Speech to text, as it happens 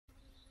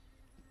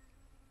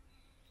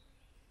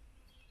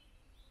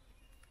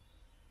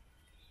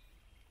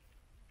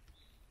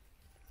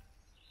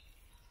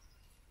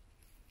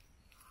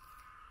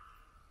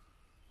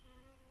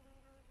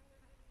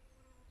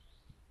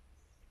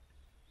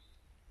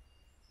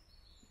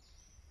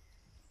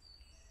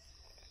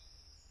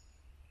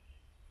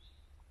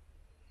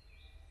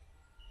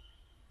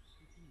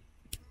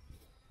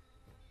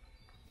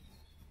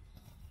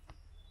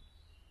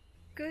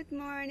Good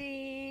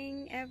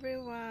morning,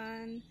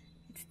 everyone.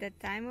 It's the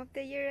time of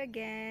the year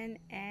again,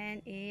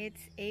 and it's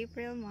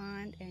April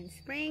month and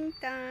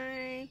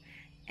springtime,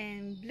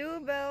 and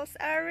bluebells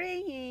are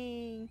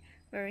ringing.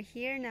 We're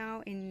here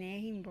now in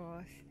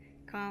Neigembos.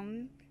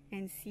 Come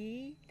and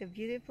see the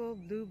beautiful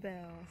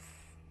bluebells.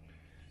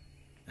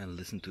 And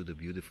listen to the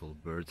beautiful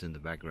birds in the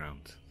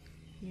background.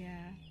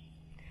 Yeah.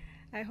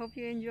 I hope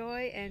you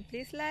enjoy, and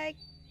please like,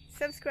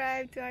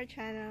 subscribe to our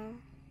channel.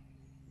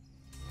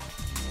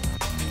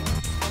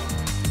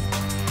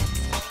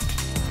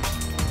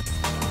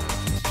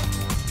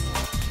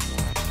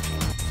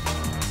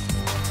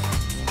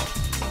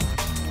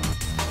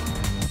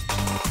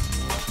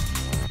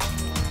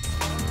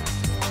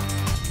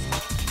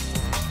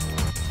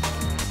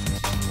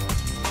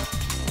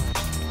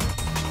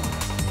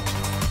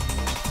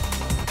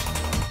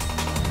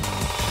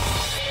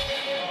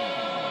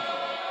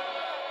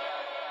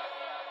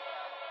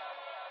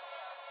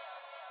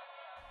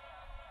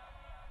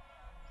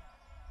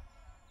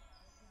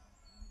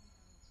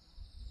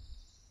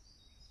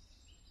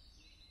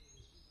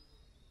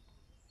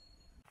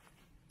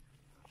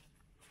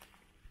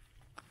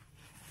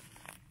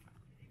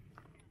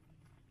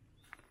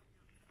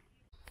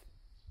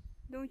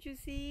 Don't you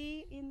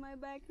see in my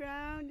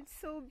background? It's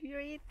so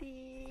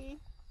pretty.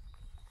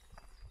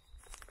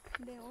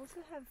 They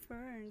also have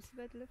ferns,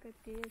 but look at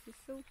this, it's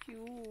so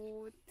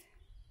cute.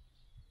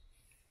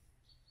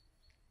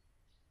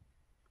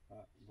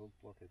 Don't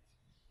pluck it.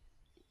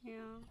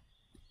 Yeah.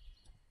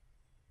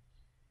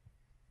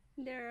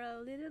 They're a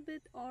little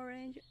bit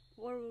orange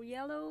or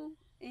yellow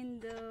in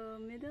the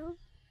middle.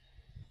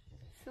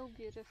 So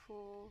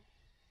beautiful.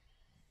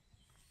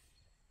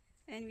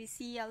 And we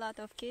see a lot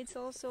of kids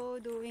also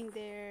doing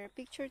their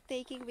picture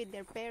taking with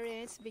their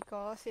parents,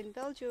 because in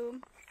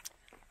Belgium,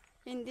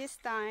 in this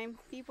time,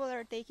 people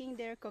are taking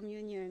their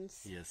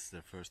communions. Yes,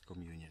 their first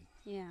communion.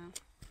 Yeah.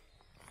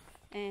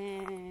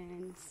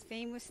 And it's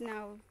famous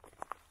now,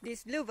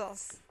 these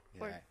bluebells.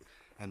 Yeah.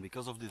 And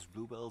because of these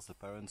bluebells, the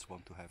parents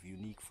want to have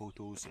unique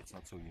photos. It's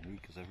not so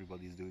unique because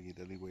everybody's doing it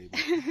anyway,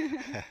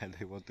 but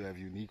they want to have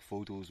unique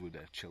photos with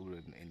their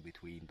children in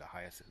between the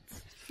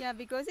hyacinths. Yeah,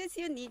 because it's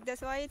unique.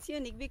 That's why it's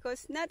unique,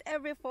 because not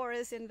every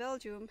forest in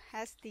Belgium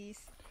has these.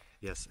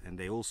 Yes, and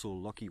they also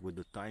lucky with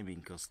the timing,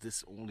 because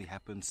this only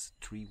happens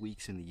 3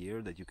 weeks in the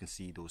year that you can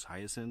see those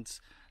hyacinths.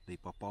 They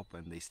pop up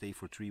and they stay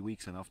for 3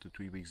 weeks, and after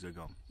 3 weeks they're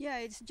gone. Yeah,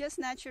 it's just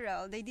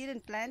natural. They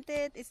didn't plant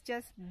it. It's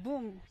just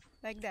boom,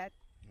 like that.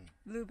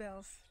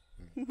 Bluebells.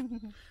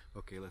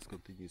 Okay, let's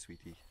continue,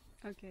 sweetie.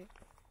 Okay.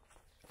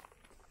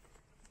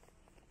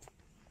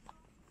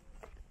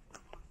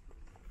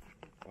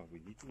 Oh, we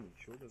need to make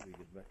sure that we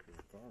get back to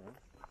the car, huh?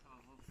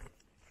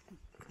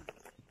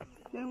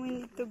 Then we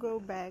need to go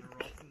back.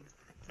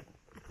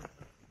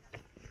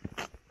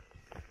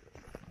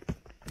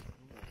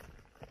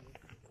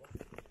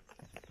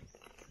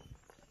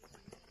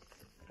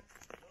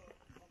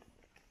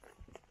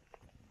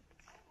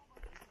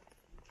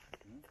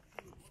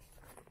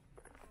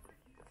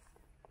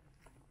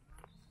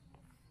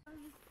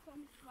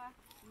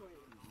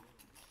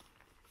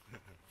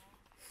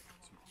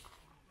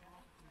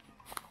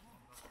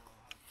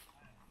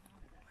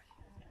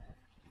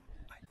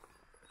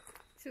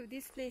 So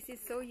this place is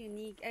so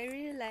unique. I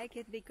really like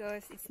it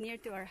because it's near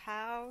to our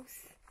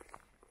house.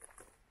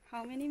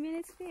 How many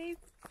minutes, babe?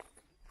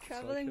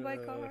 Traveling by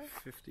car?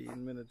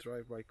 15-minute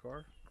drive by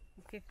car.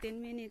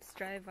 15 minutes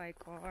drive by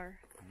car.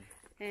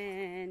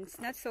 And it's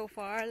not so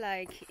far,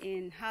 like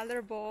in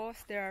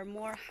Hallerbos, there are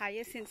more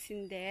hyacinths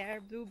in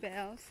there,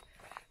 bluebells.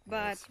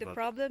 But Yes, the but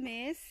problem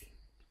is,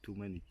 too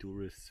many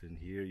tourists in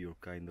here. You're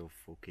kind of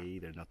okay,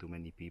 there are not too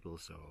many people,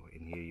 so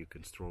in here you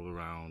can stroll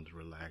around,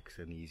 relax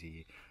and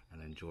easy,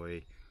 and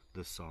enjoy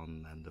the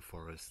sun and the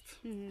forest.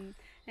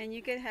 and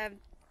you can have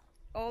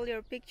all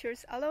your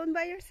pictures alone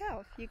by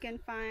yourself. You can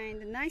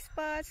find a nice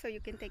spot so you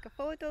can take a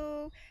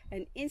photo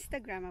and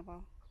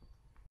Instagrammable.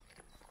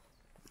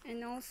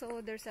 And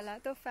also there's a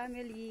lot of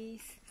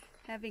families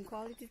having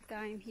quality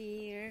time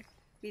here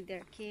with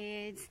their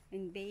kids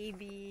and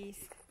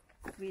babies,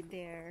 with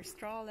their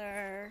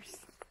strollers,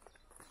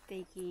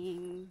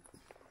 taking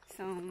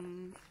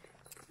some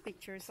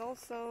pictures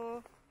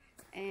also,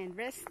 and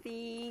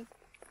resting.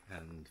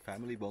 And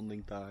family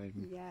bonding time.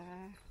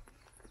 Yeah,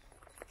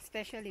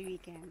 especially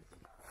weekend.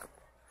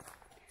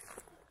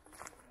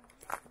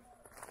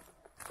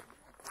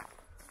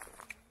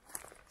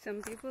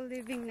 Some people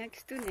living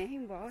next to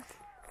Neigembos,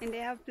 and they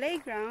have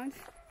playgrounds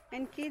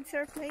and kids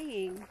are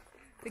playing.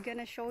 We're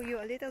gonna show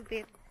you a little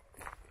bit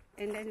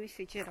and then we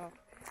switch it off,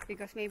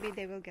 because maybe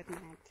they will get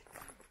mad.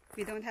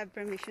 We don't have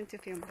permission to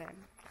film them.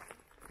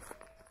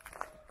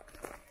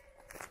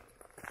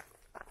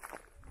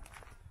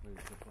 What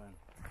is the plan?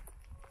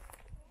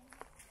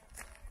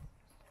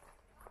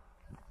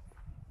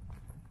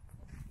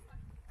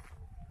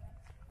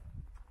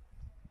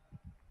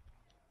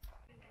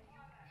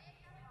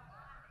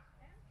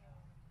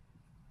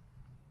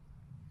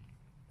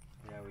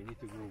 Yeah, we need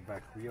to go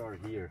back. We are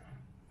here.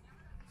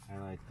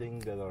 And I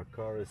think that our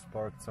car is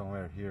parked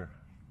somewhere here.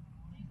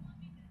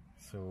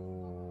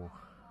 So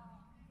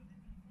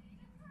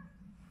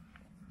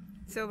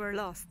we're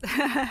lost.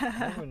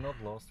 No, we're not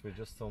lost. We're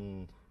just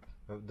on.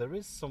 There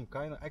is some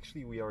kind of.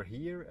 Actually, we are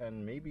here,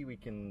 and maybe we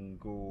can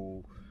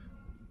go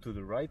to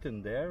the right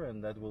and there,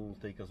 and that will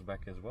take us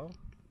back as well.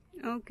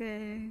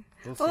 Okay.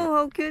 We'll see. Oh,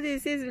 how cute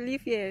is this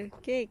Olivier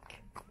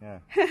cake? Yeah.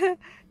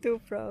 Two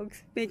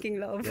frogs making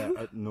love.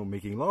 Yeah. No,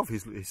 making love.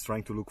 He's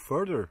trying to look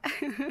further.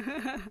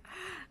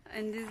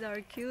 And these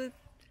are cute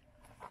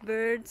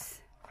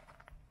birds.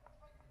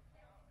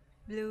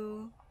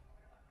 Blue.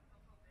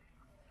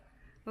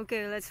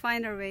 Okay, let's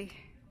find our way.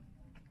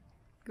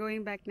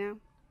 Going back now.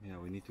 Yeah,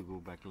 we need to go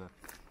back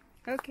left.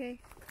 Okay.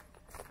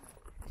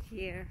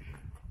 Here.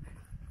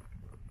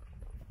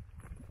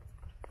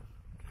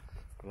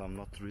 Well, I'm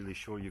not really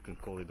sure you can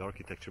call it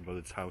architecture, but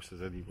it's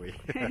houses anyway.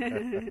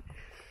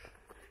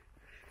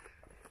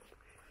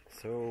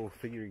 So,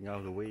 figuring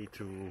out a way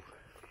to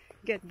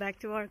get back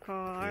to our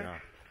car. Yeah.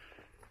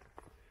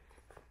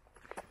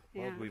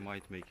 Yeah. Well, we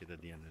might make it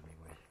at the end anyway.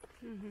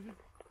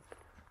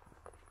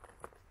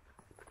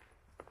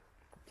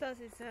 Plus,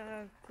 it's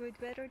a good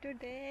weather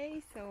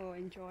today, so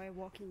enjoy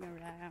walking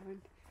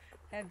around.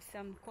 Have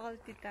some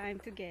quality time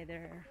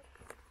together.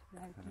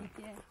 Right,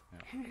 yeah.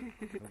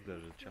 Oh,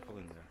 there's a chapel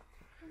in there.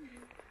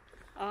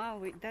 Oh,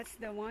 wait, that's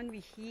the one we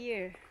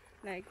hear.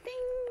 Like ding,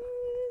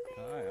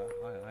 ding.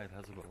 Yeah, it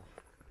has a bell.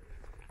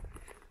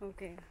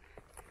 Okay.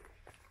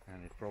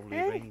 And it probably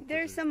Hey, rained.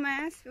 there's a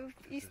mass of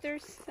Easter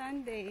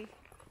Sunday.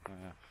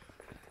 Yeah.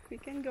 We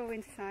can go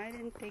inside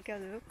and take a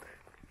look.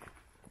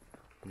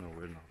 No,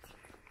 we're not.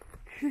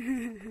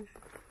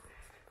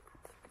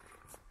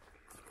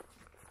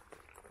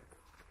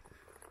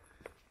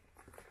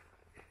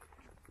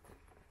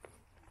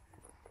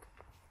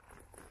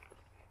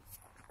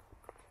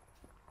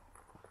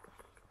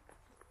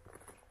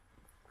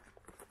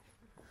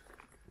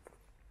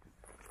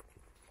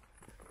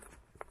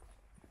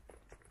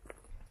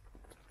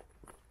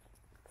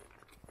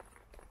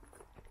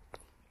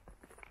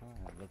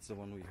 That's the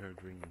one we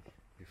heard ringing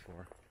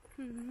before.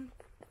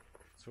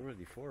 It's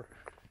already 4.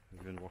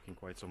 We've been walking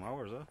quite some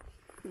hours, huh?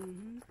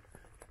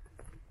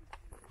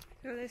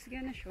 So let's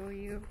gonna show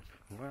you.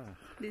 Wow.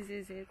 This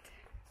is it.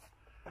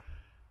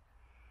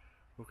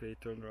 Okay,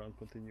 turn around,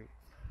 continue.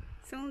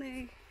 It's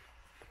only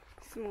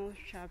a small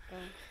chapel.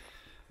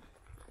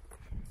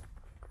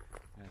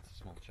 Yeah, it's a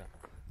small chapel.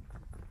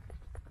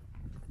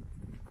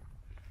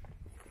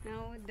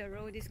 Now the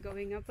road is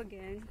going up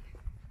again.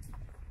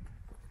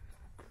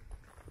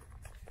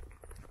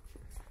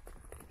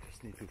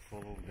 Just need to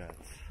follow that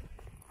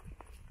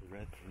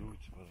red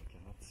route, but I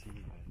cannot see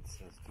what it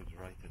says to the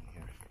right in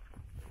here.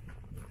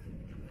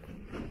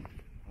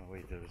 Oh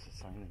wait, there is a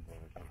sign in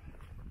there again.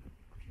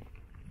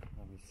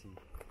 Let me see.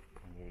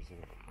 And there's a...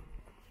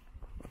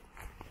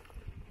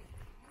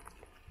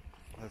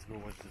 Let's go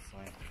watch the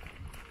sign.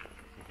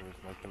 So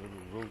there's like a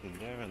little road in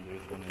there and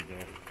there's one in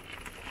there.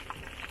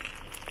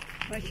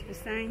 Watch the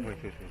sign. Wait.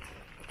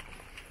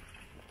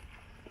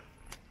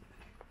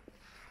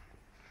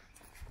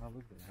 Oh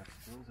look, they have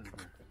squirrels in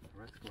there.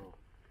 Red squirrel.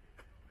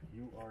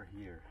 You are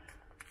here.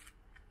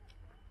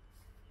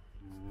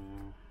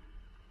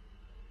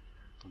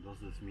 Does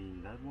this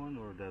mean that one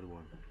or that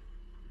one?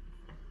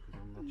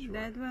 'Cause I'm not sure.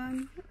 That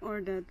one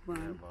or that Yeah,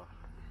 one? but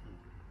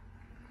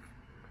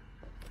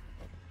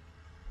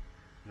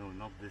no,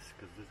 not this,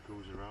 because this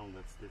goes around.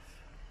 That's this.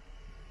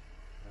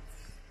 That's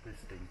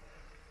this thing.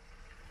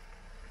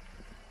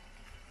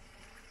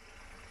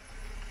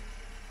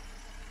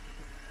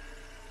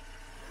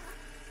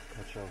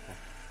 Watch out.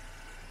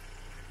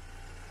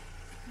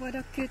 What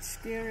a cute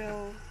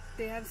squirrel.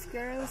 They have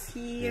squirrels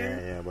here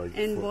Yeah, but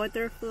and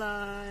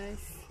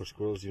butterflies. for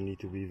squirrels you need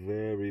to be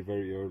very,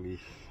 very early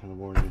in the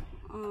morning.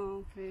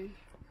 Oh, okay.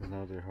 Because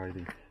now they're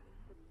hiding.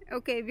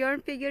 Okay,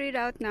 Bjorn figured it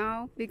out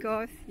now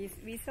because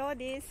we saw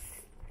these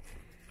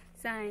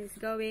signs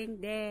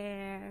going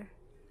there.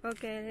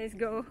 Okay, let's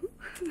go.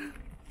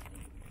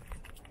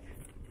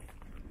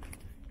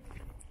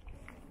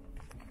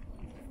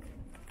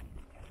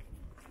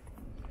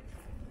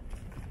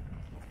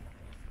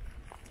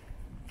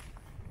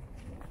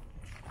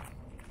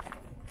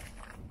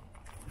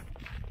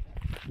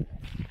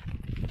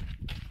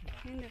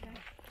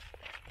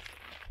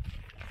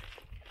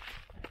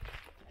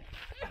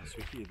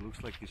 Sweetie, it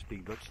looks like you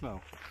speak Dutch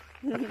now.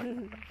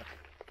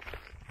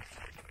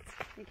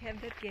 Ik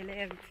heb dat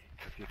geleerd.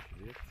 Heb je het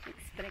geleerd? Ik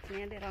spreek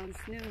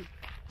Nederlands nu.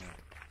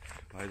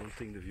 I don't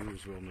think the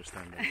viewers will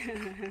understand that.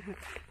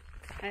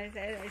 I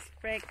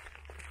said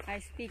I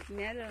speak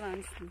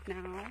Netherlands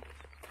now.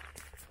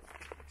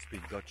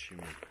 Speak Dutch, you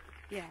mean?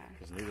 Yeah.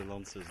 Because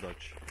Nederlands is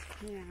Dutch.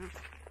 Yeah.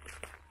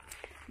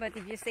 But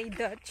if you say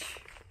Dutch,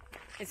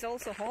 it's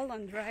also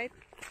Holland, right?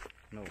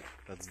 No,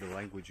 that's the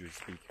language we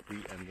speak. We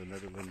and the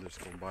Netherlanders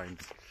combined.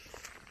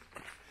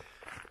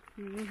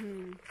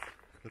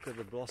 Look at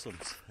the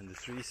blossoms and the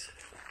trees.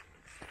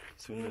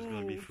 Soon there's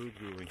going to be fruit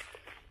growing.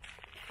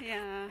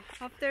 Yeah,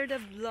 after the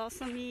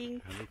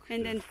blossoming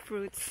and then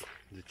fruits.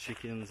 The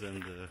chickens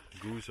and the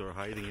goose are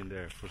hiding in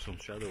there for some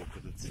shadow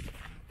because it's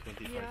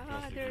 25 plus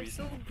Yeah, they're degrees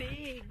so now.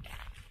 big.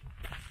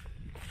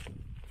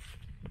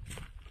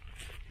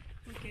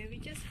 Okay, we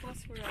just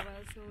pause for a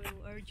while so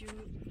our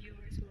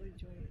viewers will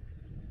enjoy it.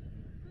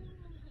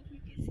 You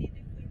can see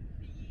the bird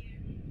here.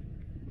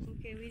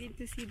 Okay, we need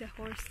to see the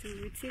horse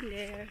too. It's in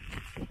there.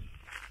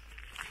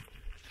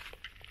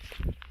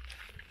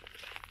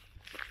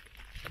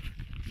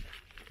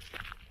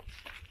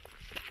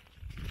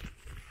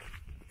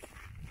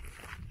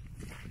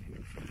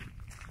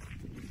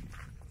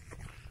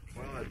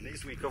 At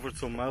least we covered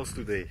some miles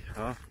today,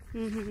 huh?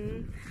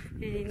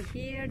 And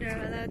here there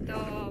are a lot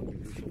of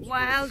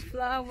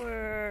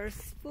wildflowers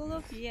full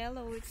of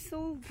yellow. It's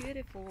so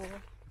beautiful.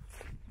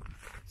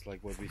 It's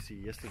like what we see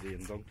yesterday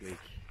in Dunk Lake.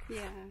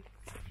 Yeah.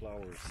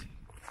 Flowers.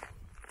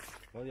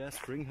 Well, yeah,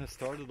 spring has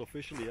started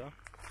officially, huh?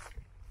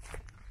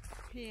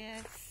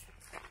 Yes.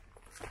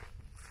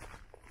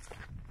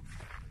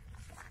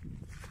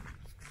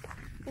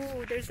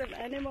 Oh, there's an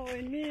animal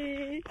in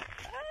me.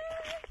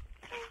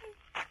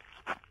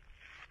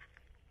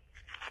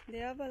 They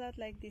have a lot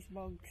like these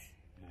bugs.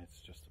 Yeah, it's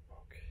just a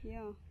bug.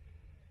 Yeah.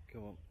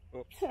 Come on.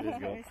 Oops, there you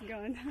go. It's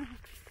gone.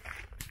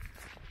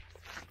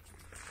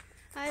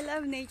 I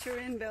love nature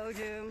in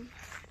Belgium.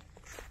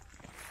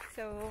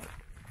 So,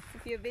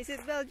 if you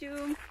visit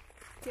Belgium,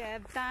 you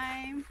have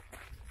time,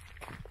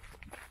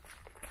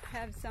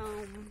 have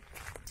some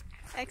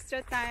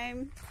extra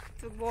time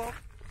to walk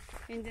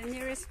in the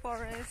nearest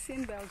forest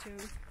in Belgium,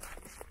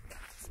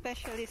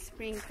 especially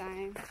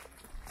springtime.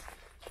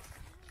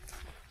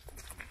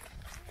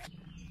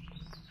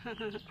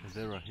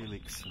 There are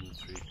helix on the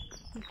tree.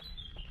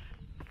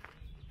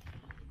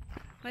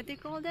 What do you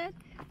call that?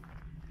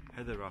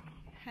 Hedera.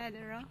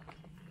 Hedera.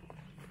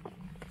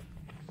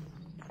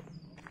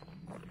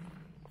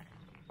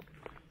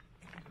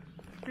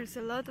 There's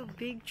a lot of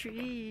big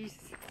trees.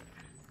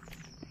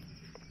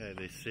 Yeah,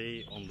 they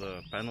say on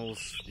the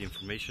panels, the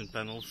information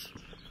panels,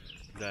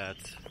 that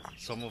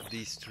some of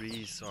these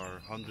trees are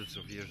hundreds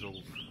of years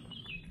old.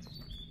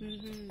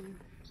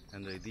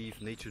 And they leave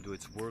nature do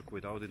its work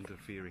without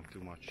interfering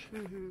too much.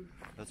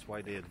 That's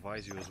why they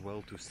advise you as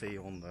well to stay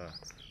on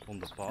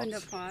the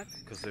path,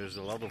 because there's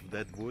a lot of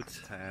dead wood,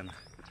 and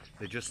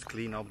they just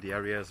clean up the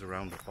areas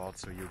around the path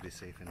so you'll be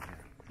safe in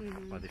here.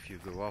 But if you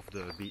go off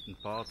the beaten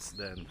paths,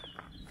 then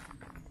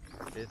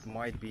it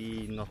might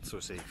be not so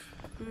safe.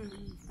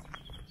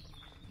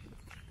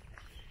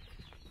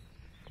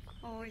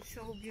 Oh, it's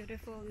so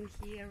beautiful in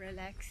here,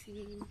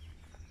 relaxing.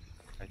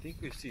 I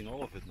think we've seen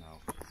all of it now.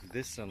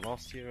 This and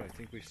last year, I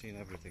think we've seen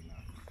everything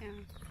now.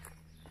 Yeah.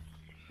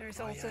 There's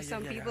also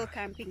some people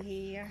camping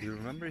here. You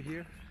remember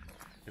here?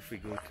 If we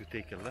go to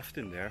take a left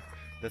in there,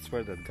 that's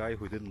where that guy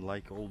who didn't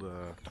like all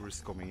the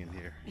tourists coming in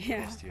here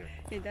last year.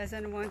 He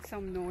doesn't want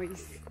some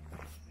noise.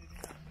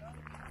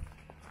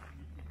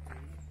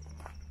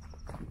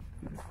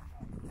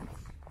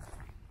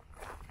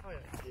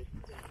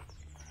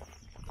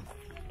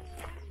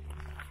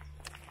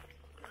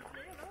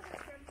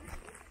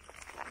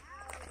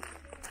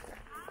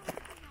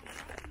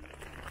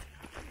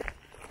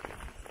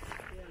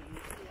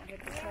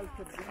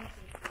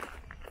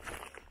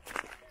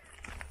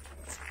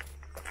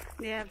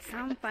 They have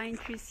some pine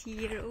trees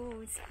here.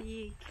 Oh, it's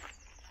big.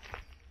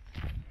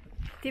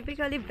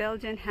 Typically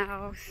Belgian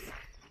house.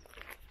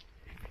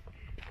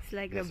 It's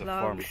like the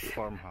vlogs.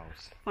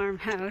 Farmhouse.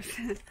 Farmhouse.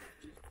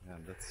 Yeah,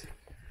 that's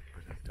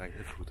where that guy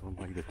that who don't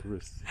like the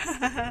tourists.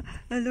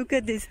 Look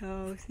at this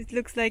house. It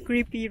looks like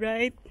creepy,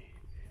 right?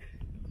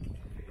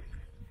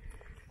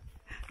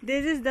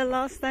 This is the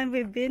last time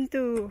we've been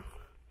to,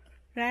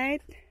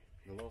 right?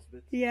 The last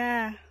bit?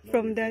 Yeah, no,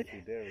 from that.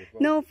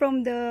 Well. No,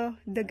 from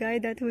the guy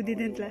that who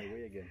didn't like.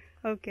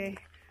 Okay.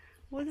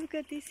 Oh, look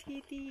at this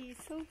kitty.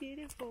 It's so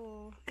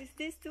beautiful. Is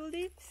this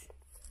tulips?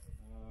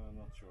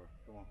 Not sure.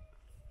 Come on.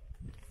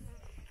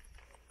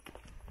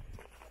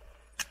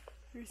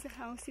 There's a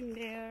house in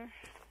there.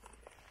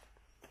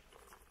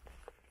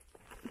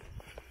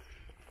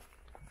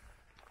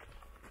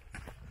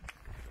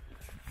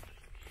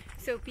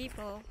 So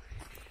people,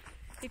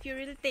 if you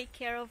really take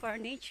care of our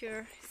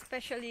nature,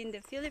 especially in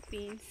the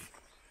Philippines,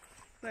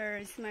 where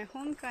it's my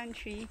home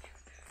country,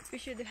 we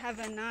should have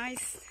a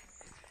nice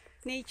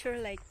nature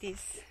like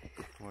this.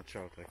 Watch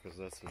out, because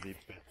that's a deep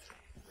pit.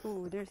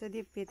 Oh, there's a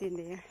deep pit in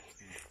there.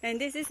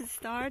 And this is the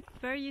start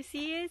where you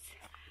see it.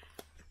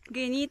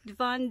 Geniet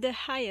van de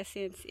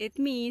hyacinths. It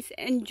means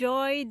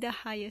enjoy the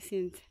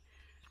hyacinth,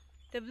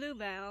 the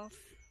bluebells.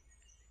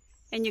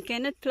 And you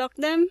cannot pluck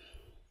them.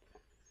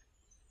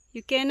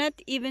 You cannot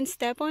even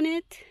step on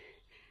it.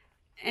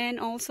 And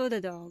also the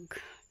dog.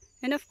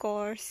 And of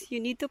course, you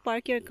need to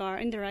park your car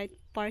in the right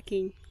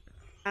parking.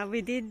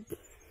 We did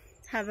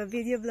have a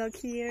video blog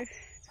here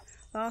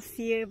last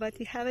year, but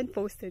we haven't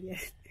posted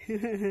yet.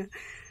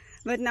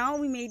 But now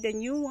we made a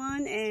new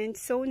one, and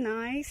so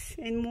nice,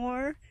 and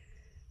more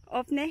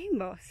of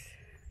Neigembos.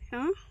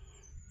 Huh?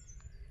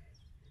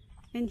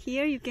 And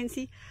here you can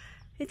see,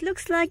 it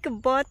looks like a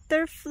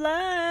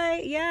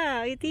butterfly.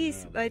 Yeah, it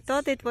is. I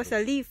thought it was a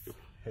leaf.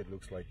 It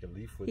looks like a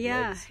leaf with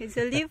legs. It's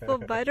a leaf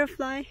of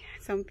butterfly.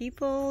 Some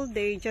people,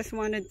 they just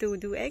wanted to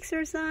do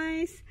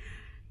exercise,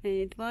 and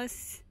it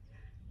was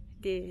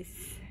this,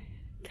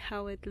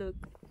 how it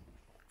looked.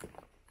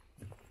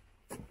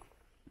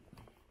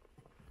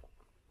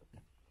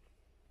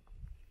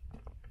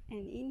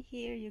 And in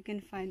here you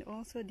can find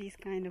also this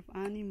kind of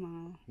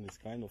animal. This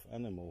kind of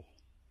animal.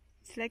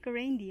 It's like a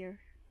reindeer.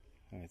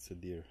 Oh, it's a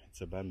deer.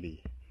 It's a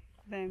Bambi.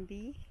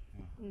 Bambi?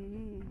 Yeah.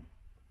 Mm.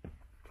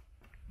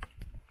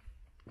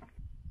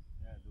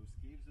 Yeah, those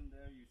caves in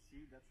there you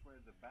see, that's where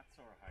the bats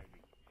are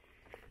hiding.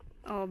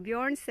 Oh,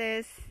 Bjorn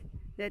says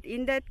that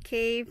in that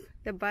cave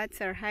the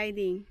bats are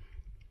hiding.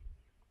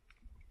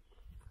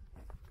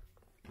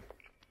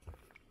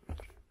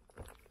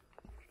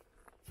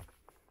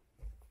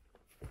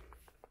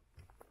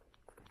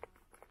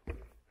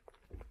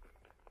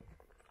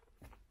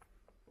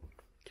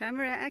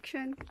 Camera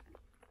action.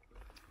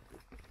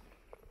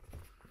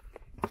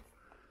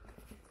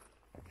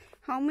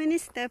 How many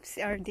steps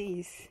are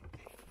these?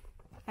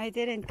 I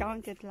didn't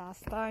count it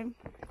last time.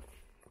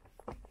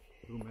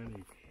 Too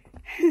many.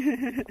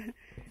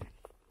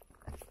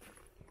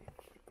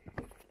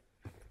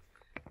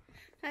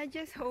 I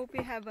just hope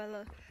we have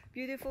a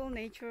beautiful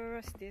nature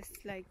as this,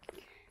 like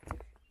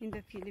in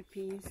the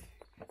Philippines.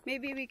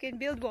 Maybe we can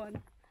build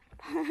one.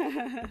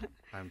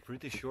 I'm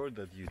pretty sure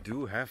that you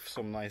do have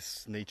some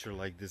nice nature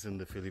like this in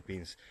the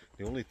Philippines.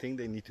 The only thing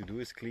they need to do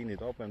is clean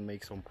it up and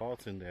make some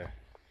paths in there.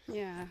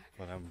 Yeah.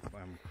 But I'm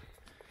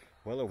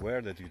well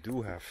aware that you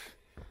do have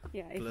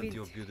plenty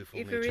of beautiful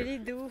nature. If we really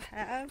do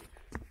have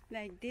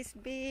like this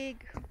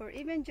big or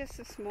even just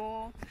a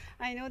small,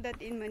 I know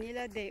that in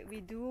Manila we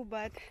do,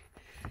 but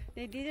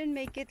they didn't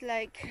make it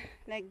like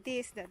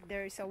this, that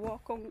there is a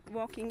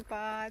walking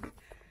path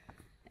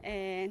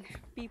and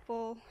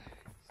people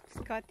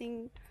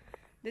cutting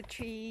the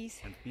trees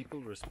and people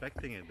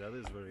respecting it. That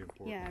is very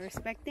important. Yeah,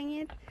 respecting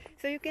it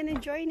so you can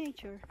enjoy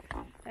nature,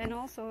 and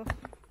also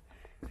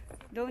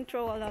don't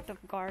throw a lot of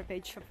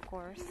garbage, of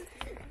course.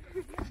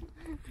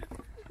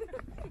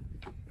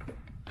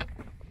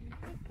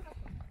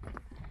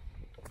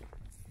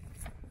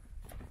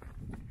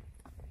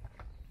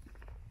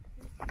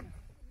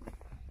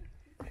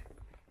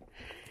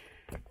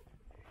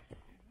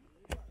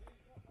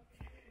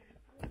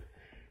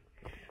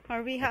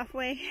 Are we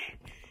halfway?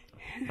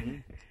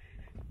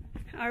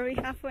 Are we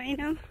halfway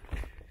now?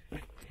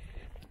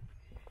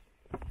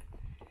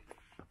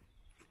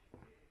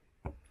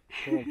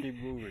 Come on, keep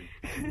moving.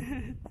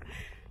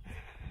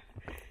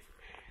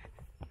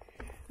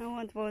 I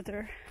want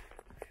water.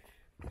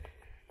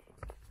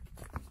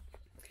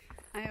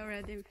 I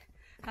already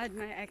had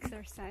my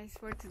exercise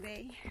for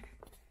today.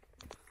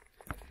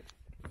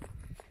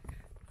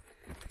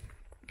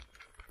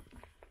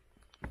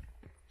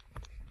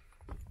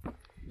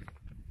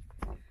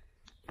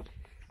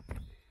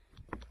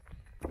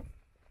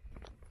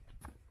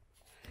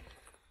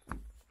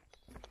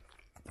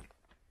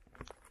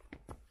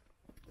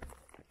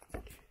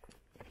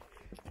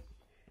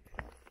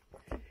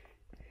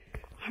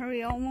 Are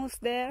we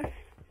almost there?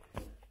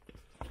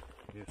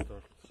 You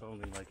start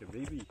sounding like a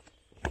baby.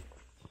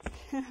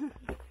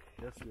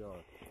 Yes, we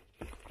are.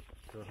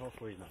 We're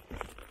halfway now.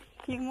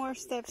 Few more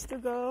steps to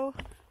go,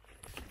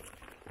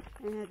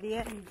 and at the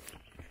end.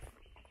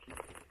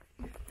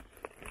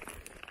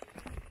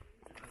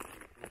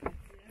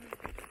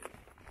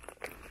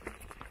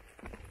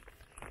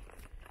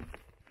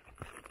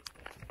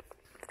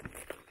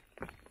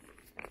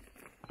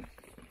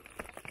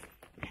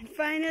 And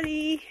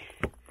finally,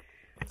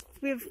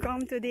 we've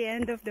come to the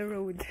end of the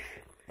road.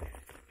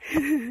 So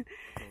the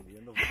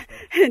end of the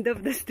steps. End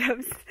of the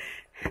steps.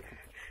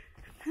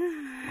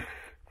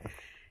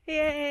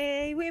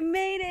 Yay, we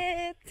made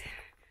it!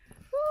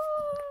 Woo!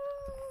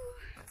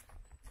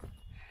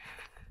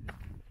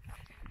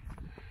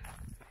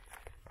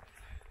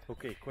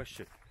 Okay,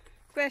 question.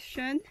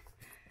 Question?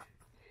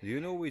 Do you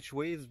know which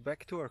way is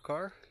back to our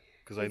car?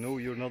 Because I know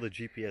you're not a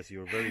GPS,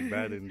 you're very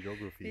bad in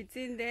geography. It's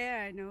in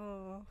there, I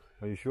know.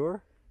 Are you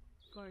sure?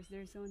 Of course,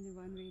 there's only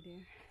one way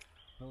there.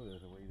 No,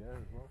 there's a way there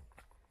as well.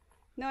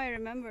 No, I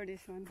remember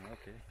this one.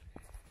 Okay,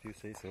 if you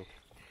say so.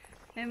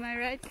 Am I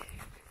right?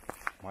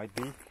 Might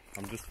be.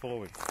 I'm just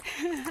following.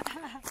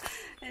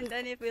 And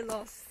then if we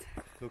lost.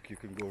 Look, you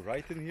can go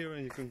right in here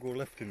and you can go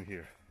left in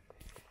here.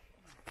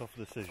 Tough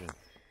decision.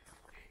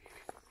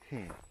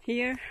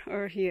 Here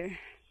or here?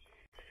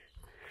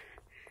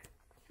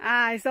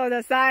 Ah, I saw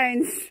the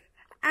signs.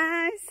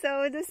 I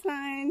saw the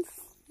signs.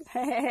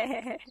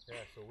 Yeah,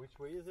 so which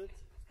way is it?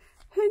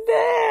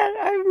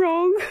 There, I'm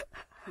wrong.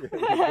 Yeah,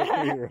 you're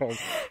definitely wrong.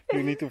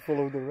 You need to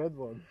follow the red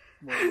one.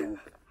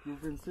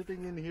 You've been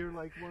sitting in here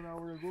like 1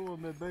 hour ago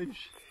on that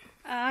bench.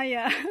 Ah,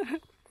 yeah.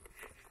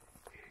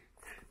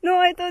 No,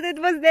 I thought it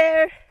was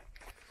there.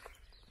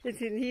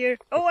 It's in here.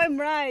 Oh, I'm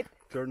right.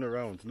 Turn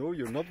around. No,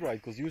 you're not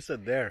right, because you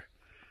said there.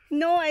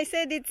 No, I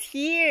said it's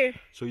here.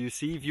 So you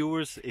see,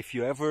 viewers, if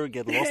you ever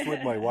get lost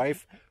with my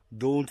wife,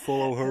 don't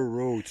follow her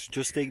roads.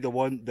 Just take the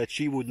one that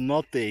she would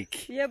not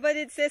take. Yeah, but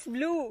it says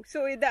blue.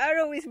 So if the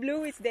arrow is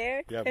blue, it's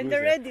there. Yeah, and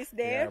the red is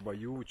there. Yeah, but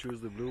you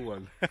choose the blue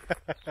one.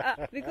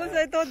 Because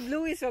I thought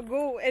blue is a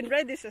go and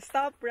red is a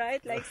stop,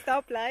 right? Like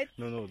stoplight.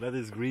 No, that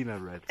is green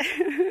and red.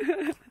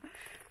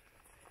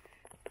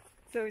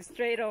 So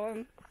straight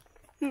on.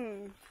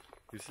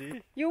 You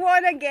see? You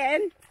won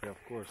again. Yeah,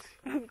 of course.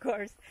 Of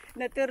course.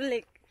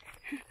 Natuurlijk.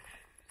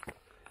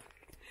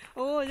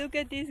 Oh, look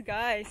at these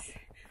guys.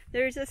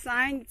 There's a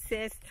sign that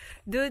says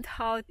 "Dood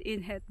hout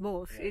in het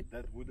bos." Yeah,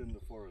 dead wood in the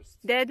forest.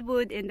 Dead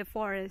wood in the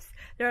forest.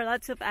 There are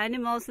lots of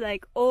animals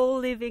like all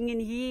living in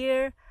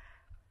here.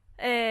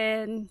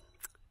 And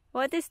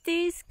what is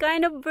this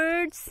kind of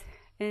birds?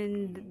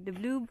 And the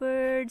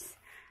bluebirds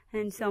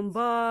and some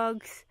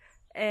bugs.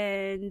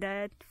 And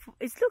that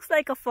it looks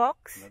like a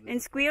fox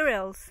and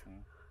squirrels.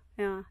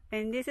 Yeah.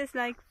 And this is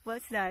like,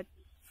 what's that?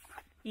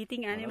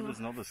 Eating animals. That is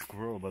not a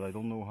squirrel, but I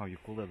don't know how you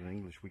call that in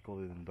English. We call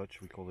it in Dutch,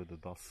 we call it a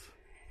das.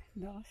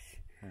 Das?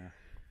 Yeah.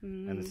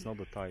 And it's not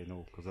a Thai,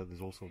 no, because that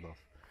is also das.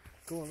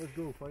 Come on, let's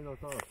go, find our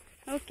car.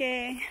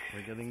 Okay.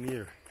 We're getting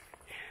near.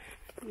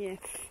 Yes.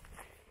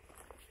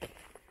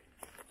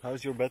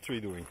 How's your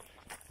battery doing?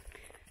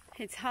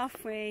 It's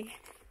halfway.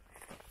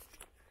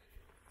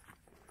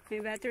 My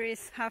battery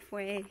is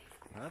halfway.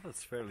 Yeah,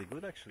 that's fairly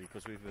good actually,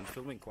 because we've been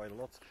filming quite a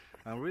lot.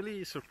 I'm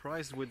really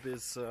surprised with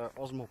this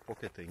Osmo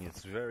Pocket thing.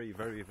 It's very,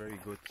 very, very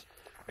good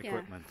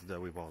equipment that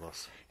we bought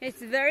us.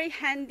 It's very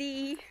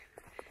handy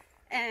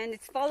and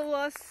it's follow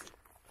us.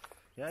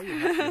 Yeah, you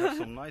have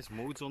some nice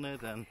modes on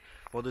it, and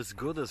what is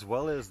good as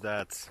well is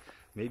that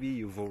maybe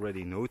you've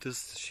already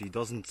noticed she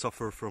doesn't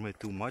suffer from it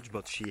too much,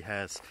 but she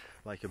has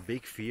like a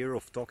big fear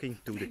of talking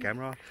to the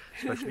camera,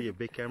 especially a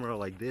big camera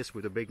like this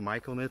with a big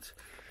mic on it.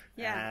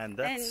 Yeah, and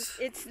it's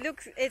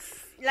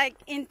like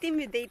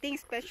intimidating,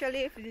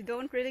 especially if you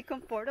don't really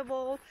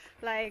comfortable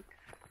like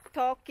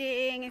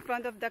talking in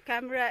front of the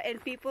camera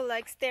and people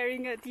like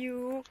staring at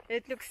you.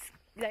 It looks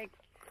like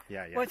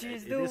what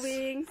she's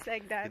doing,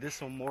 like that. It is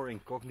some more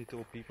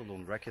incognito. People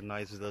don't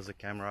recognize it as a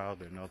camera.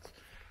 They're not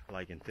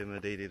like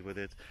intimidated with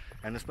it,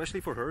 and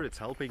especially for her it's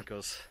helping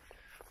because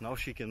now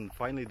she can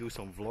finally do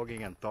some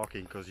vlogging and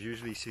talking, because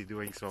usually she's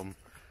doing some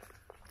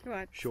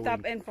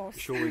stop and pause,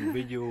 showing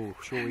video,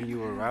 showing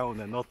you around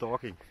and not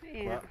talking.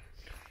 Yeah. But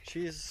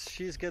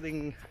she's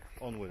getting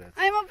on with it.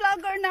 I'm a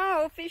vlogger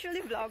now,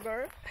 officially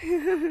vlogger. Yay!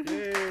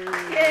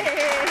 Yay!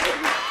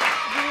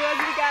 Do you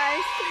agree,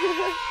 guys?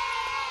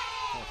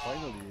 Oh,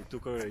 finally, it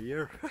took her a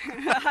year.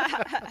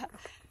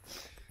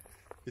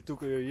 It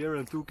took her a year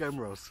and 2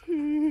 cameras.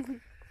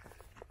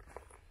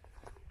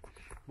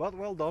 But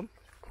well done.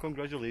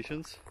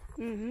 Congratulations.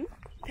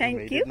 Thank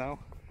made you. It now.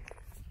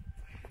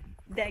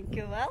 Thank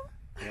you. Well.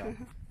 Yeah.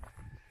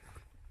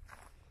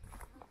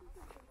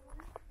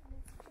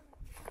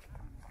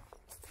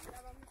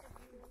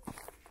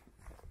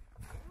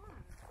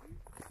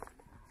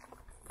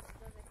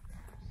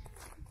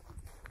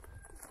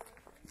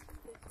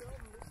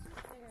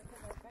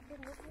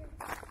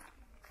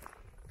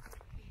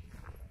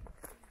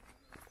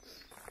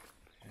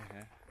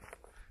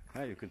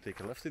 Yeah, you can take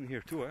a left in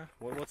here too, huh?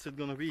 What's it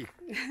gonna be?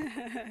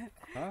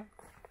 Huh?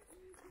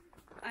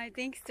 I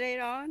think straight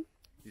on.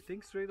 You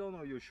think straight on,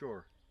 or are you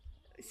sure?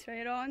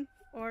 Straight on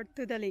or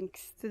to the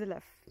links, to the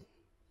left.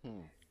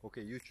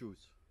 Okay, you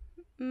choose.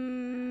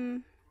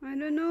 I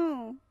don't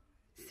know.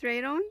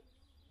 Straight on?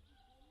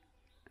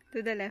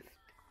 To the left.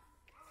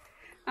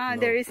 Ah,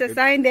 no, there is a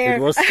sign there.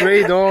 It was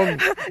straight on.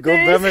 God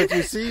damn it,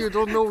 you see, you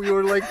don't know,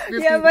 you're like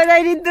 50... Yeah, but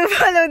I need to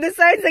follow the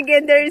signs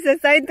again. There is a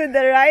sign to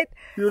the right.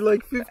 You're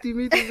like 50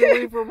 meters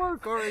away from our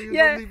car and you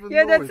don't even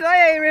know that's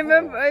why I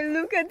remember. I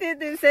look at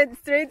it and said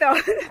straight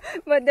on.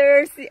 But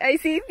I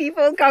see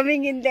people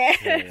coming in there.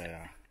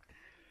 Yeah.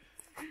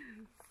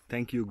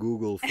 Thank you,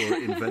 Google, for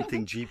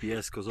inventing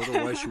GPS, because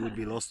otherwise you would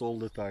be lost all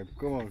the time.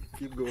 Come on,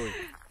 keep going.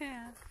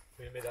 Yeah.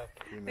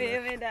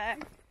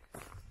 Goedemiddag.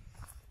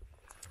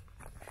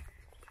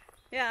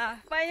 Yeah,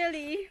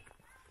 finally,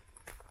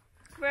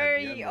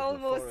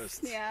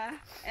 almost,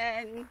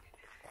 and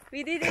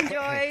we did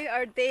enjoy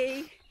our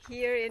day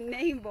here in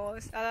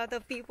Neigembos. A lot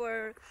of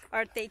people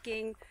are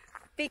taking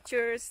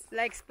pictures,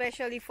 like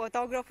especially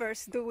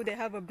photographers do. They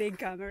have a big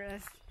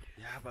cameras.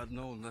 Yeah, but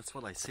no, that's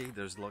what I say.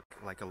 There's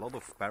like a lot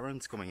of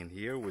parents coming in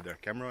here with their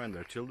camera and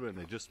their children.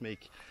 They just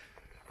make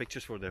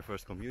pictures for their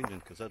first communion,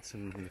 because that's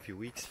in a few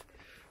weeks,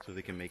 so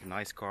they can make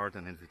nice cards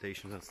and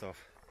invitations and stuff.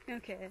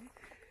 Okay,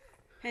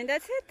 and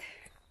that's it.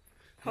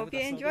 Hope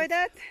you enjoy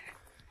that.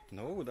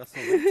 No, that's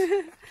not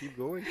it. Keep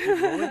going, keep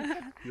going.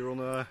 You're on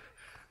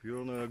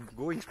a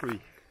going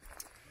spree.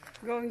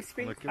 Going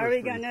spree. Are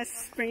we gonna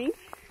spring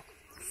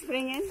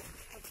in?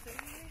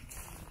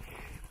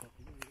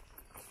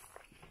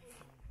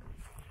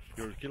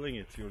 You're killing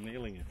it. You're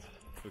nailing it.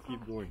 So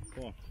keep going.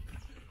 Come on.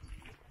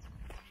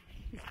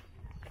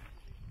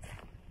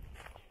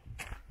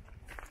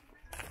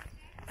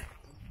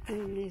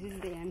 And this is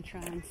the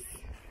entrance.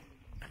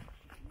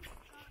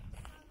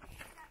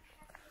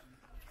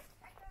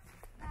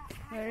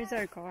 Where is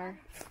our car?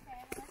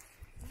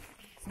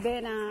 It's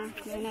Bena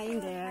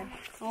in there,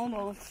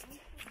 almost.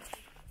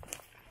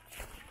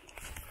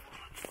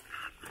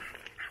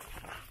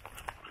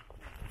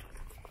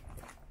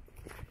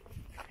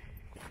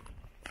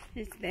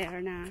 It's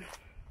there now.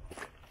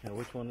 Yeah,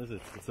 which one is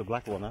it? It's the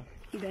black one, huh?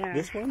 There.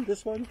 This one?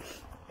 This one?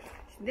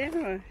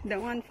 There, the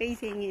one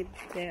facing it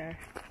there.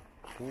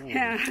 Oh,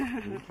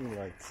 looking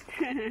right.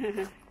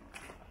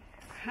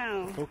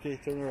 How? Okay,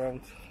 turn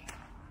around.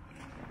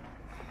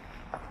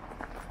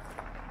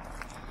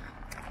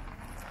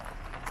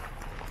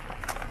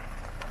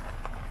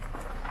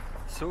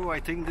 So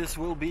I think this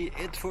will be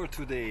it for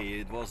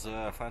today. It was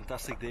a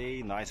fantastic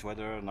day, nice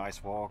weather,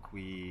 nice walk.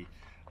 We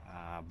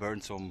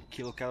burned some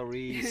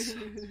kilocalories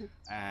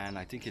and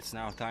I think it's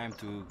now time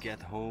to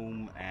get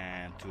home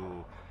and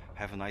to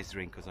have a nice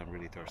drink because I'm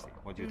really thirsty.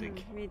 What do you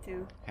think? Me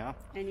too. Yeah?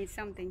 I need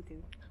something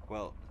too.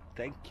 Well,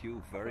 thank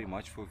you very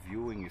much for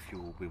viewing if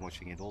you'll be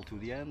watching it all to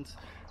the end.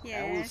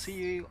 Yes. And we'll see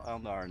you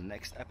on our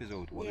next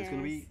episode. What it's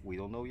going to be, we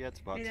don't know yet.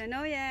 But we don't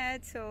know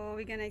yet, so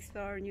we're going to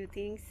explore new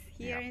things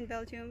here in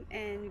Belgium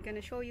and we're going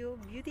to show you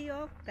beauty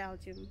of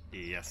Belgium.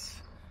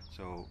 Yes.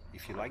 So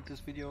if you like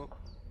this video,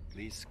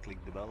 please click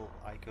the bell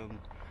icon,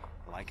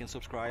 like and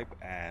subscribe,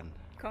 and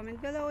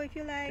comment below if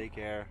you like. Take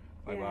care.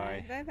 Bye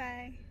bye. Bye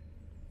bye.